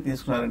హై దగ్గర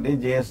తీసుకున్నారండి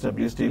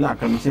జేఎస్డబ్ల్యూ స్టీల్.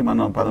 అక్కడ నుంచి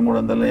మనం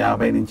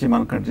 1350 నుంచి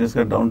మనం కంటిన్యూస్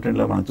గా డౌన్ ట్రెండ్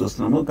లో మనం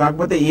చూస్తున్నాము.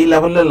 కాకపోతే ఈ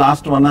లెవెల్లో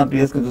లాస్ట్ 1 or 2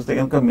 years గా చూస్తే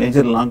కనుక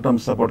మేజర్ లాంగ్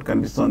టర్మ్ సపోర్ట్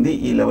కనిపిస్తుంది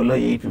ఈ లెవెల్లో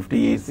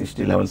 850,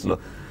 860 లెవెల్స్ లో.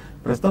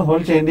 ప్రస్తుతం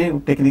హోల్డ్ చేయండి.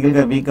 టెక్నికల్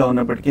గా వీక్ గా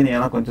ఉన్నప్పటికీ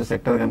ఏమైనా కొంచెం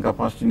సెక్టర్ కనుక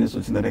పాజిటివ్ న్యూస్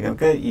వచ్చిందంటే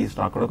కనుక ఈ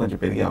స్టాక్ కూడా కొంచెం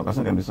పెరిగే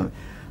అవకాశం కనిపిస్తుంది.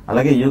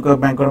 అలాగే యూకో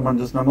బ్యాంక్ కూడా మనం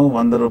చూస్తున్నాము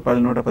 100 రూపాయలు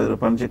 110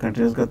 రూపాయల నుంచి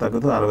కంటిన్యూస్ గా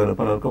తగ్గుతూ 60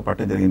 రూపాయల వరకు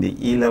పట్టడం జరిగింది.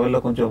 ఈ లెవెల్లో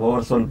కొంచెం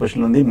ఓవర్ సోల్డ్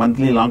పొజిషన్ ఉంది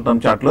మంత్లీ లాంగ్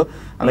టర్మ్ చార్ట్ లో.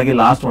 అలాగే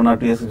లాస్ట్ 1 or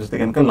 2 years చూస్తే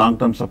కనుక లాంగ్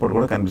టర్మ్ సపోర్ట్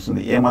కూడా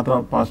కనిపిస్తుంది. ఏ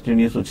మాత్రం పాజిటివ్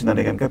న్యూస్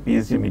వచ్చిందంటే కనుక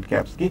పిఎస్యూ మిడ్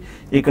క్యాప్స్ కి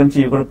ఇక్కడ నుంచి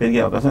ఇవి కూడా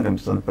పెరిగే అవకాశం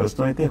కనిపిస్తుంది.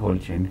 ప్రస్తుతం అయితే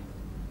హోల్డ్ చేయండి.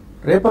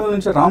 రేపటి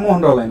నుంచి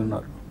రామ్మోహన్ రావు లైన్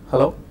ఉన్నారు.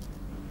 హలో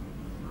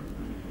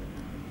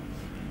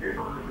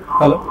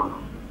హలో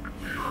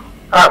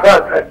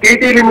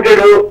టీటీ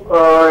లిమిటెడ్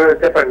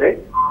చెప్పండి.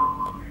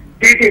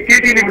 టీటీ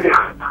లిమిటెడ్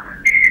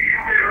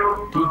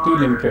టీటీ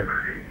లిమిటెడ్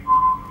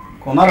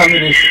కొన్నారా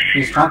మీరు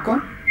ఈ stock?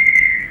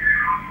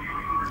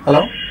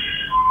 Hello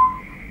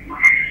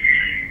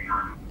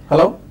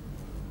hello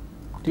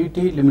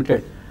TT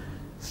limited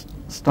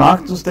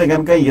stock చూస్తే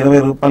కనుక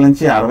 20 రూపాయల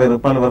నుంచి 60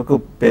 రూపాయల వరకు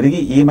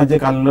పెరిగి ఈ మధ్య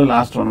కాలంలో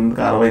లాస్ట్ 1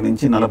 month 60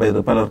 నుంచి 40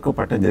 రూపాయల వరకు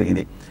పట్టడం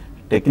జరిగింది.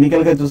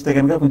 టెక్నికల్ గా చూస్తే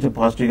కనుక కొంచెం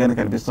పాజిటివ్ గానే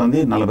కనిపిస్తుంది.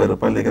 40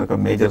 రూపాయల దగ్గర ఒక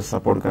మేజర్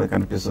సపోర్ట్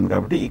కనిపిస్తుంది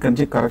కాబట్టి ఇక్కడ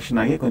నుంచి కరెక్షన్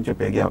ఆగి కొంచెం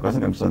పెరిగే అవకాశం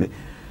కనిపిస్తుంది.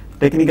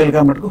 టెక్నికల్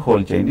గా మటుకు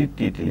హోల్డ్ చేయండి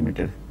టీటీ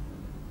లిమిటెడ్.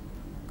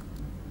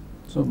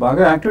 సో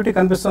బాగా యాక్టివిటీ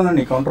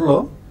కనిపిస్తుందండి కౌంటర్లో.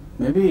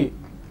 Maybe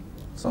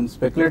some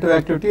speculative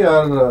activity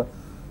or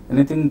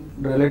anything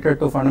related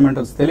to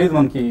fundamentals తెలియదు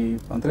మనకి.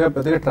 అంతగా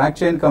పెద్దగా ట్రాక్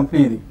చేయని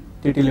కంపెనీ ఇది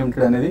టీటీ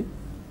లిమిటెడ్ అనేది.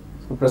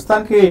 సో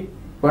ప్రస్తుతానికి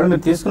వాళ్ళు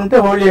మీరు తీసుకుంటే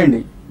హోల్డ్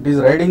చేయండి. It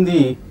is riding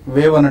the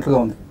wave అన్నట్లుగా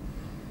ఉంది.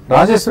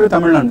 రాజేశ్వరి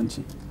తమిళనాడు నుంచి.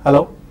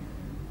 హలో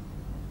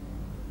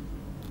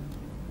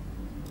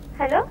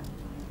హలో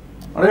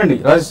అడగండి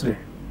రాజేశ్వరి.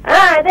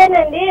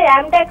 అదేనండి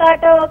ఎంటెక్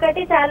ఆటో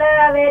ఒకటి చాలా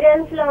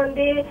వేరియంట్స్ లో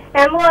ఉంది.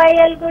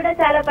 ఎంఓఐఎల్ కూడా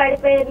చాలా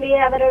పడిపోయింది.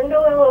 అవి రెండు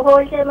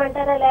హోల్డ్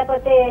చేయమంటారా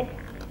లేకపోతే?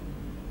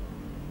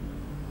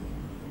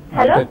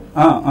 హలో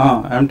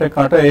ఎంటెక్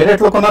ఆటో ఏ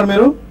రేట్ లో కొన్నారు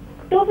మీరు?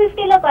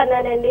 250 లో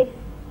కొన్నానండి.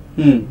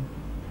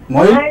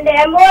 మొయిల్ అండ్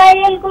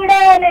ఎంఓఐఎల్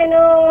కూడా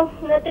నేను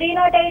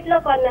 308 లో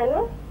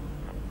కొన్నాను.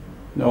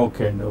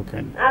 ఓకే అండి ఓకే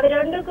అండి. అవి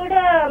రెండు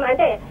కూడా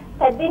అంటే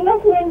పెద్ద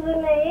ఇన్వెస్ట్మెంట్స్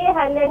ఉన్నాయి.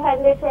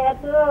 100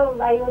 షేర్స్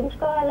అవి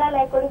ఉంచుకోవాలా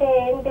లేకుంటే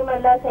ఏంటి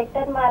మళ్ళా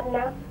సెక్టర్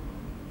మారినా?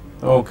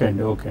 ఓకే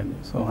అండి ఓకే అండి.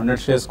 సో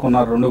 100 షేర్స్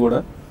కొన్నారు రెండు కూడా.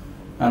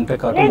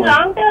 ఎంటెక్ ఆటో నేను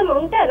లాంగ్ టర్మ్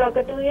ఉంటాను, ఒక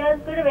 2 years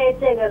కూడా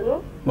వెయిట్ చేయగలను.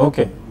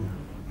 ఓకే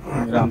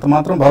మీరు అంత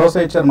మాత్రం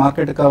భరోసా ఇచ్చారు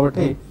మార్కెట్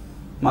కాబట్టి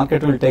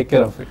market will take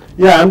care of it.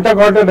 Yeah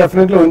MTech auto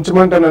definitely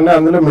ఉంచమంటానండి.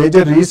 అందులో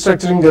మేజర్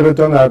రీస్ట్రక్చరింగ్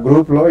జరుగుతుంది ఆ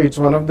గ్రూప్ లో.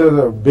 It's one of the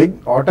big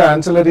auto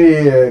ancillary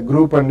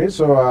group అండి.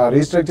 సో ఆ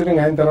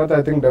రీస్ట్రక్చరింగ్ అయిన తర్వాత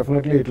I think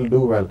definitely it will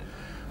do well.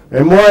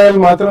 MOIL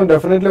మాత్రం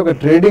definitely ఒక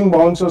ట్రేడింగ్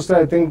బౌన్స్ వస్తే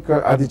ఐ థింక్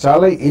అది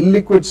చాలా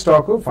illiquid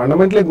stock.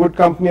 Fundamentally good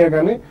company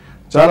కానీ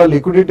చాలా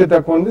లిక్విడిటీ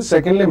తక్కువ ఉంది.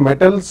 సెకండ్లీ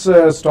మెటల్స్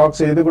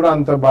స్టాక్స్ ఏది కూడా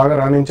అంత బాగా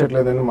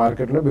రాణించట్లేదండి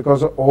మార్కెట్ లో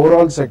బికాస్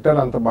ఓవరాల్ సెక్టర్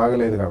అంత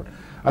బాగలేదు కాబట్టి.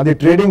 అది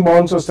ట్రేడింగ్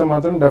బౌన్స్ వస్తే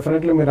మాత్రం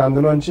డెఫినెట్లీ మీరు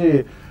అందులోంచి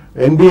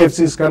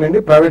ఎన్బిఎఫ్సిస్ కానివ్వండి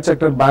ప్రైవేట్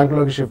సెక్టర్ బ్యాంక్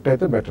లోకి షిఫ్ట్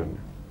అయితే బెటర్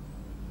అండి.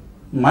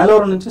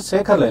 మైలవరం నుంచి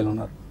శేఖర్ లైన్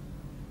ఉన్నారు.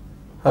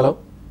 హలో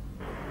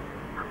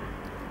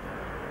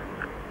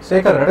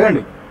శేఖర్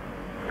అడగండి.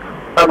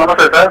 సార్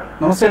నమస్తే సార్.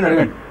 నమస్తే అండి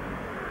అడగండి.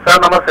 సార్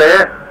నమస్తే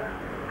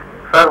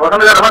సార్.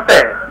 వసంత్ గారు నమస్తే.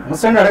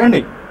 నమస్తే అండి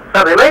అడగండి.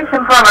 సార్ రిలయన్స్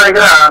ఇన్ఫ్రా నా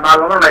దగ్గర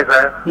 400 ఉన్నాయి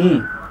సార్.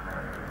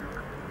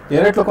 ఏ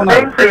రేట్లో కొన్నారు?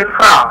 రిలయన్స్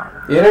ఇన్ఫ్రా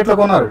ఏ రేట్లో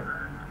కొన్నారు?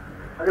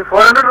 అది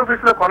 400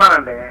 రూపీస్ లో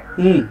కొన్నానండి.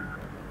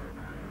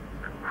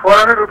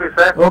 400 రూపీస్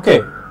సార్. ఓకే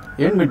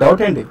ఏంటి మీ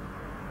డౌట్ ఏంటి?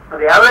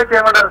 అది యావరేజ్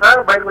చేయమంటారా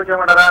సార్ బయటకు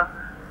వచ్చేయమంటారా?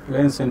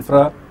 రిలయన్స్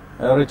ఇన్ఫ్రా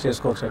యావరేజ్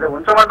చేసుకోవచ్చు.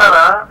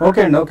 ఉంచమంటారా?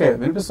 ఓకే అండి ఓకే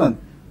వినిపిస్తుంది.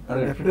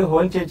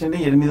 హోల్డ్ చేయొచ్చండి.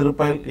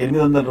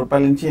 800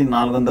 రూపాయల నుంచి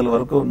 400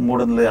 వరకు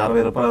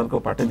 360 రూపాయల వరకు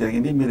పట్టడం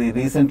జరిగింది. మీరు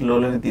రీసెంట్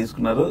లోలోనే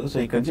తీసుకున్నారు. సో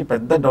ఇక్కడ నుంచి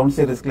పెద్ద డౌన్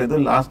సైడ్ రిస్క్ లేదు.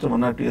 లాస్ట్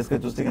 1 or 2 years గా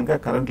చూస్తే కనుక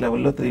కరెంట్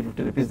లెవెల్లో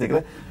 350 రూపీస్ దగ్గర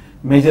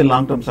మేజర్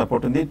లాంగ్ టర్మ్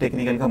సపోర్ట్ ఉంది.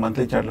 టెక్నికల్ గా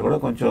మంత్లీ చార్ట్ కూడా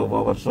కొంచెం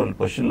ఓవర్ సోల్డ్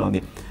పొజిషన్ లో ఉంది.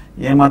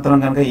 ఏ మాత్రం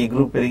కనుక ఈ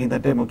గ్రూప్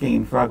పెరిగిందంటే ముఖ్యంగా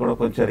ఇన్ఫ్రా కూడా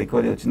కొంచెం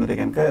రికవరీ వచ్చిందంటే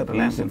కనుక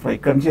రిలయన్స్ ఇన్ఫ్రా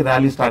ఇక్కడ నుంచి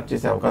ర్యాలీ స్టార్ట్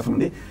చేసే అవకాశం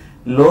ఉంది.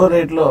 లో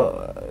రేట్ లో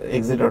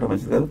ఎగ్జిట్ అవడం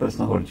మంచిది కాదు.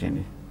 ప్రస్తుతం హోల్డ్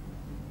చేయండి.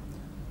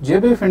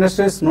 జేబీఎఫ్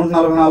ఇండస్ట్రీస్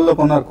 144లో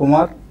కొన్నారు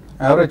కుమార్,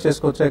 యావరేజ్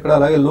చేసుకోవచ్చు ఇక్కడ.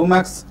 అలాగే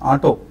లూమాక్స్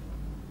ఆటో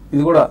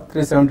ఇది కూడా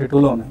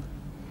 372లో ఉన్నాయి.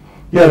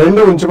 యా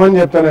రెండు ఉంచమని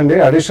చెప్తానండి.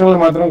 అడిషనల్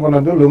మాత్రం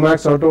కొనద్దు.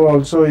 Lumax auto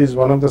also is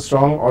one of the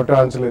strong auto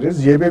ancillaries.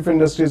 JBF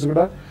industries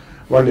కూడా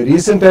వాళ్ళు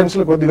రీసెంట్ టైమ్స్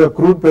లో కొద్దిగా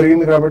క్రూడ్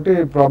పెరిగింది కాబట్టి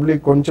ప్రాబ్లీ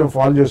కొంచెం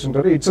ఫాల్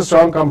చేస్తుంటారు. It's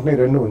strong company.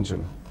 రెండు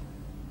ఉంచండి.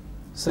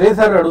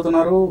 శ్రీధర్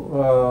అడుగుతున్నారు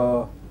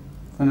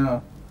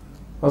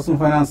personal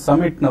finance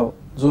summit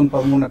June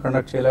 13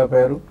 conduct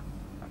చేయలేకపోయారు.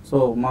 సో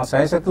మా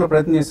శాయశక్తిలో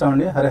ప్రయత్నం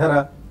చేస్తామండి. హరిహర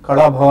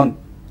కళాభవన్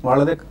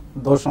వాళ్ళదే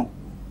దోషం.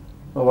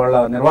 వాళ్ళ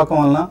నిర్వాహకం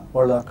వలన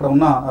వాళ్ళు అక్కడ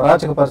ఉన్న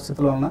అరాచక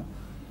పరిస్థితుల వలన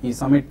ఈ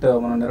సమిట్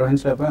మనం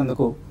నిర్వహించలేకపోయాం.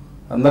 అందుకు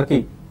అందరికీ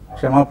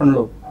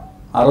క్షమాపణలు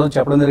ఆ రోజు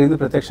చెప్పడం జరిగింది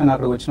ప్రత్యక్షంగా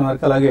అక్కడికి వచ్చిన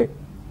వారికి. అలాగే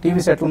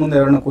టీవీ సెట్ల ముందు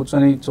ఎవరైనా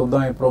కూర్చొని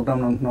చూద్దాం ఈ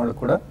ప్రోగ్రామ్ అనుకున్న వాళ్ళకి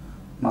కూడా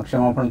మా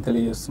క్షమాపణలు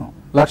తెలియజేస్తున్నాం.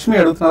 లక్ష్మి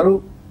అడుగుతున్నారు,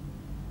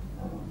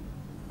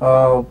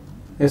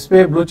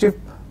 ఎస్బీఐ బ్లూ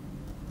చిప్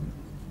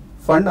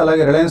ఫండ్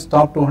అలాగే Reliance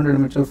top 200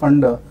 mutual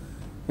fund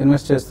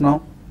invest చేస్తున్నాం,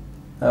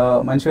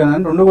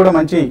 మంచిగానే రెండు కూడా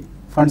మంచి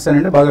ఫండ్స్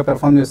అండి, బాగా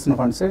పెర్ఫామ్ చేస్తున్న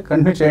ఫండ్సే,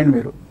 కంటిన్యూ చేయండి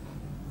మీరు.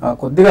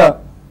 కొద్దిగా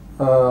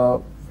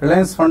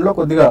రిలయన్స్ ఫండ్లో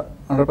కొద్దిగా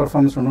అండర్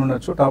పెర్ఫార్మెన్స్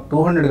ఉండొచ్చు, టాప్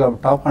 200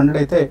 కాబట్టి టాప్ 100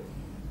 అయితే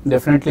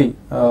డెఫినెట్లీ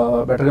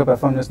బెటర్గా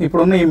పెర్ఫామ్ చేస్తుంది.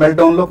 ఇప్పుడున్న ఈ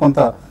మెల్ట్డౌన్లో కొంత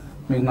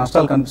మీకు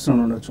నష్టాలు కనిపిస్తూ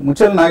ఉండొచ్చు.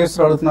 ముచ్చెల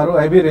నాగేశ్వరరావు అడుగుతున్నారు,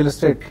 ఐబీ రియల్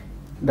ఎస్టేట్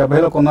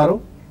 70లో కొన్నారు,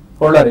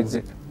 హోల్డ్ ఆర్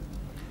ఎగ్జిట్?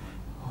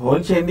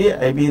 హోల్డ్ చేయండి.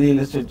 ఐబీ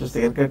రియల్ ఎస్టేట్ చూస్తే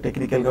కనుక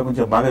టెక్నికల్ గా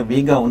కొంచెం బాగా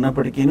వీక్ గా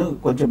ఉన్నప్పటికీ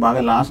కొంచెం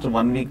బాగా లాస్ట్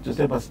 1 వీక్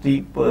చూస్తే ఫస్ట్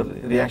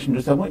రియాక్షన్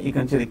చూసాము, ఇక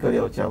నుంచి రికవరీ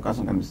వచ్చే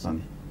అవకాశం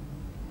కనిపిస్తుంది.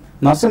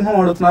 నరసింహం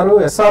అడుగుతున్నారు,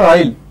 ఎస్ఆర్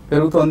ఆయిల్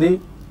పెరుగుతోంది,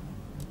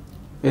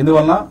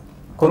 ఎందువల్ల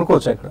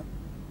కొనుక్కోవచ్చు ఇక్కడ?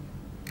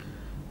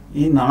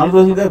 ఈ 4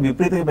 రోజులుగా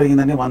విపరీతంగా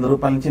పెరిగిందండి. 100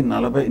 రూపాయల నుంచి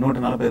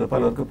 140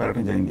 రూపాయల వరకు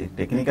పెరగడం జరిగింది.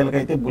 టెక్నికల్ గా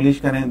అయితే బులిష్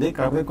గానే ఉంది,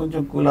 కాకపోతే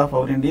కొంచెం కూల్ ఆఫ్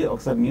అవునండి.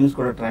 ఒకసారి న్యూస్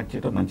కూడా ట్రాక్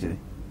చేయడం మంచిది.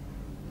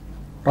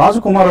 రాజు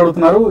కుమార్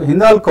అడుగుతున్నారు,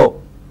 హిందాల్కో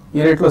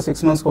ఈ రేట్లో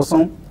 6 months కోసం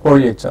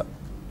హోల్డ్ చేయొచ్చా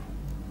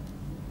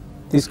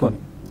తీసుకొని?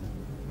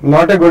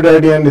 నాట్ ఎ గుడ్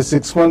ఐడియా అండి.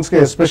 6 months కి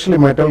ఎస్పెషల్లీ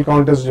మెటల్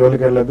కౌంటర్స్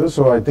జోలికి వెళ్ళదు.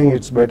 So I think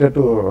it's better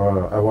to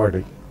avoid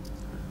it.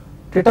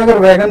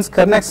 Titagarh wagons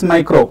Kernex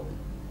micro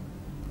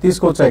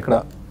తీసుకోవచ్చా ఇక్కడ?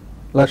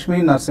 లక్ష్మీ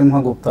నరసింహ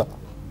గుప్తా.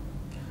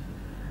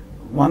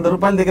 100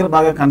 రూపాయల దగ్గర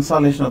బాగా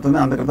కన్సాలేషన్ అవుతుంది,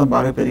 అందుకంతా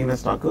బాగా పెరిగిన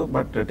స్టాక్.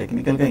 బట్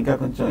టెక్నికల్ గా ఇంకా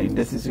కొంచెం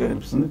ఇండెసిస్ గా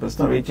కనిపిస్తుంది.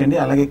 ప్రస్తుతం వెయిట్ చేయండి.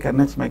 అలాగే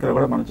కర్నెక్స్ మైక్రో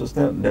కూడా మనం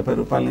చూస్తే 70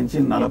 రూపాయల నుంచి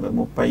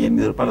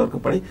 38 రూపాయల వరకు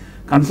పడి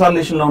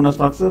కన్సాలేషన్ లో ఉన్న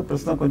స్టాక్స్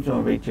ప్రస్తుతం కొంచెం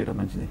వెయిట్ చేయడం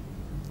మంచిది.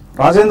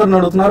 రాజేంద్రన్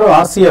అడుగుతున్నారు,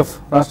 ఆర్సీఎఫ్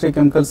రాష్ట్రీయ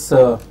కెమికల్స్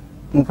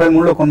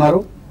 33లో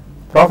కొన్నారు,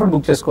 ప్రాఫిట్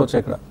బుక్ చేసుకోవచ్చు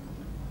ఇక్కడ?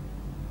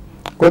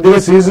 కొద్దిగా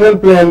సీజనల్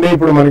ప్లే అండి.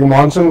 ఇప్పుడు మనకి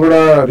మాన్సూన్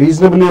కూడా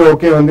రీజనబుల్లీ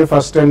ఓకే ఉంది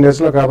ఫస్ట్ 10 days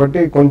లో, కాబట్టి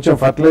కొంచెం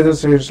ఫర్టిలైజర్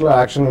స్టేజ్ లో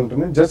యాక్షన్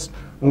ఉంటుంది. జస్ట్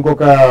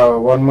ఇంకొక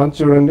 1 month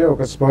చూడండి,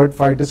 ఒక స్పర్ట్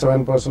 5 to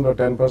 7%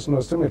 10%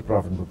 వస్తే మీరు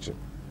ప్రాఫిట్ బుక్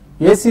చేయండి.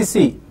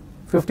 ఏసీసీ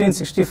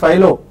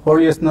 1565లో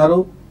హోల్డ్ చేస్తున్నారు,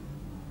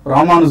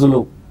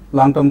 రామానుజులు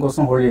లాంగ్ టర్మ్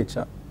కోసం హోల్డ్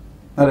చేయొచ్చా,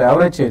 మరి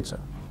యావరేజ్ చేయొచ్చా?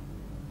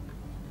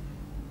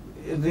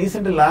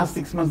 రీసెంట్ లాస్ట్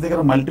 6 months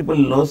దగ్గర మల్టిపుల్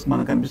లోస్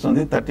మనకు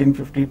కనిపిస్తుంది.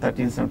 1350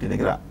 1370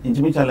 దగ్గర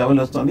ఇంచుమించు ఆ లెవెల్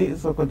వస్తుంది.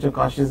 సో కొంచెం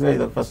కాషియస్ గా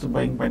ఇది ఫస్ట్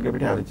బయింగ్ పాయింట్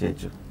కాబట్టి యావరేజ్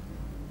చేయొచ్చు.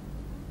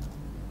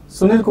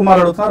 సునీల్ కుమార్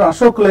అడుగుతున్నారు,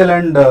 అశోక్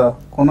లేలాండ్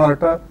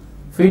కొన్నారట,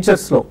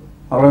 ఫీచర్స్ లో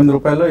 68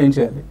 రూపాయల్లో ఏం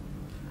చేయాలి?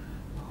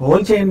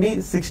 హోల్డ్ చేయండి.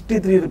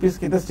 63 రూపీస్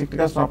కింద స్ట్రిక్ట్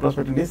గా స్టాప్ లాస్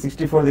పెట్టండి.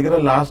 64 దగ్గర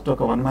లాస్ట్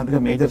ఒక 1 month గా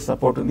మేజర్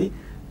సపోర్ట్ ఉంది,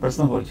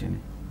 ప్రస్తుతం హోల్డ్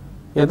చేయండి.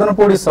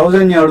 ఎదనపూడి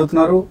సౌజన్య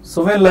అడుగుతున్నారు,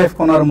 సువేన్ లైఫ్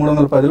కొన్నారు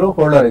 310లో,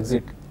 hold or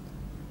exit?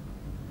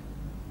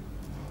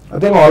 I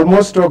think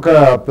almost ఒక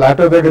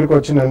ప్లాటో దగ్గరికి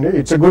వచ్చిందండి.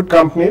 It's a good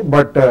company,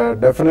 but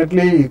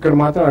definitely ఇక్కడ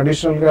మాత్రం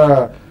అడిషనల్ గా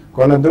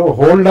కొనద్దు.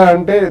 హోల్డ్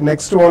అంటే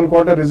నెక్స్ట్ 1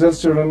 quarter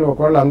రిజల్ట్స్ చూడండి.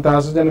 ఒకవేళ అంత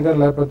ఆశాజనకంగా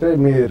లేకపోతే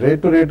మీ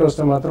రేట్ టు రేట్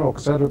వస్తే మాత్రం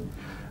ఒకసారి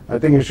I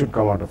think you should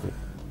come out of it.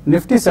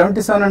 Nifty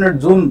 7700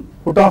 June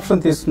put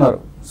option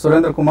తీసుకున్నారు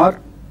సురేంద్ర కుమార్,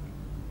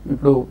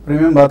 ఇప్పుడు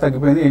ప్రీమియం బాగా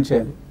తగ్గిపోయింది, ఏం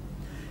చేయాలి?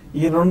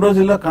 ఈ 2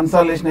 రోజుల్లో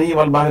కన్సాలేషన్ అయ్యి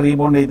ఇవాళ బాగా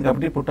రీబౌండ్ అయ్యింది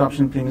కాబట్టి పుట్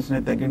ఆప్షన్ ప్రీమియమ్స్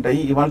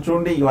తగ్గింటాయి. ఇవాళ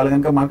చూడండి, ఇవాళ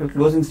కనుక మార్కెట్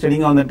క్లోజింగ్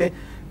స్టడీగా ఉందంటే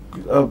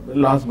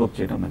లాస్ బుక్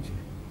చేయడం మంచిది.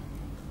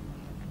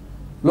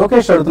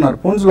 లోకేష్ అడుగుతున్నారు,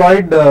 పుంజ్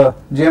లాయిడ్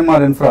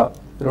జేఎంఆర్ ఇన్ఫ్రా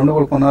 2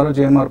 కూడా కొన్నారు,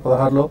 జేఎంఆర్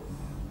 16లో,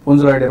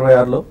 పుంజ్ లాయిడ్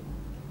 26లో,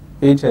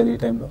 ఏం చేయాలి ఈ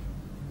టైంలో?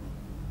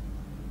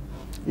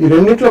 ఈ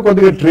రెండిట్లో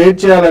కొద్దిగా ట్రేడ్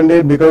చేయాలండి,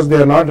 because they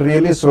are not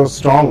really so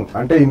strong.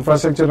 అంటే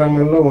ఇన్ఫ్రాస్ట్రక్చర్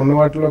రంగంలో ఉన్న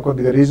వాటిలో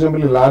కొద్దిగా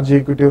రీజనబుల్లీ లార్జ్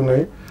ఈక్విటీ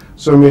ఉన్నాయి.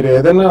 సో మీరు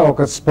ఏదైనా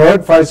ఒక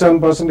స్పర్ట్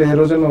 5-7% ఏ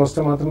రోజైనా వస్తే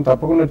మాత్రం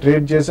తప్పకుండా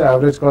ట్రేడ్ చేసి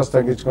యావరేజ్ కాస్ట్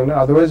తగ్గించుకోండి.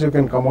 Otherwise you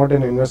can come out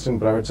and invest in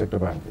private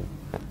sector banking.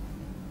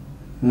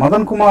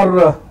 Madan Kumar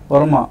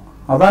Varma,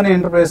 Adani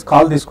enterprise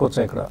call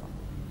తీసుకోవచ్చా ఇక్కడ?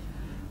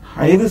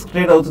 హై రిస్క్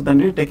ట్రేడ్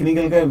అవుతుందండి.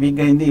 టెక్నికల్ గా వీక్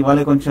అయింది,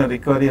 ఇవాళ కొంచెం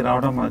రికవరీ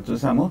రావడం మనం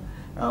చూసాము.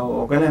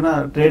 ఒకవేళ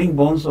ట్రేడింగ్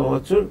బౌన్స్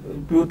అవ్వచ్చు,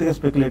 పూర్తిగా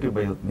స్పెక్యులేటివ్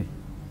బై అవుతుంది.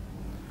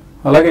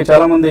 అలాగే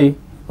చాలా మంది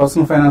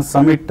పర్సనల్ ఫైనాన్స్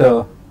సమిట్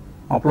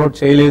అప్లోడ్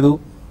చేయలేదు,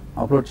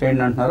 అప్లోడ్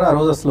చేయండి అంటున్నారు. ఆ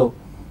రోజు అసలు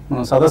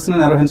మనం సదస్సును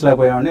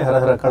నిర్వహించలేకపోయామండి.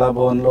 హరహర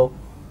కళాభవన్లో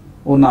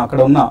అక్కడ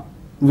ఉన్న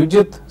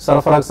విద్యుత్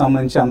సరఫరాకు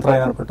సంబంధించి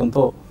అంతరాయం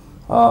ఏర్పడటంతో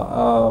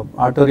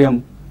ఆడిటోరియం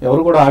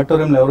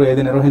ఆడిటోరియంలో ఎవరు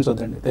ఏది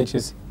నిర్వహించొద్దండి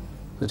దయచేసి.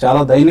 చాలా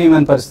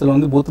దయనీయమైన పరిస్థితిలో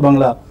ఉంది, బూత్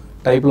బంగ్లా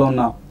టైప్లో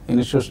ఉన్న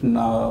ఇన్స్టిట్యూషన్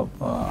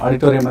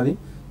ఆడిటోరియం అది.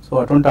 సో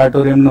అటువంటి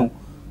ఆడిటోరియంను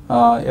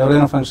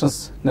ఎవరైనా ఫంక్షన్స్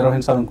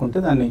నిర్వహించాలనుకుంటే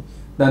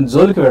దాని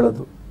జోలికి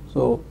వెళ్ళొద్దు.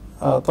 సో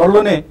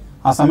త్వరలోనే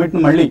ఆ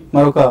సమిట్ను మళ్ళీ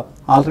మరొక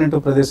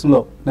ఆల్టర్నేటివ్ ప్రదేశంలో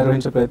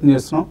నిర్వహించే ప్రయత్నం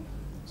చేస్తున్నాం.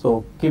 So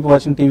keep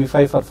watching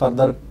TV5 for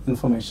further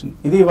information.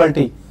 ఇది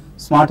ఇవాల్టి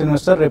స్మార్ట్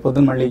ఇన్వెస్టర్. రేపు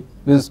పొద్దున్న మళ్ళీ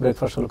బిజినెస్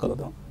బ్రేక్ఫాస్ట్ షోలో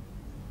కలుద్దాం.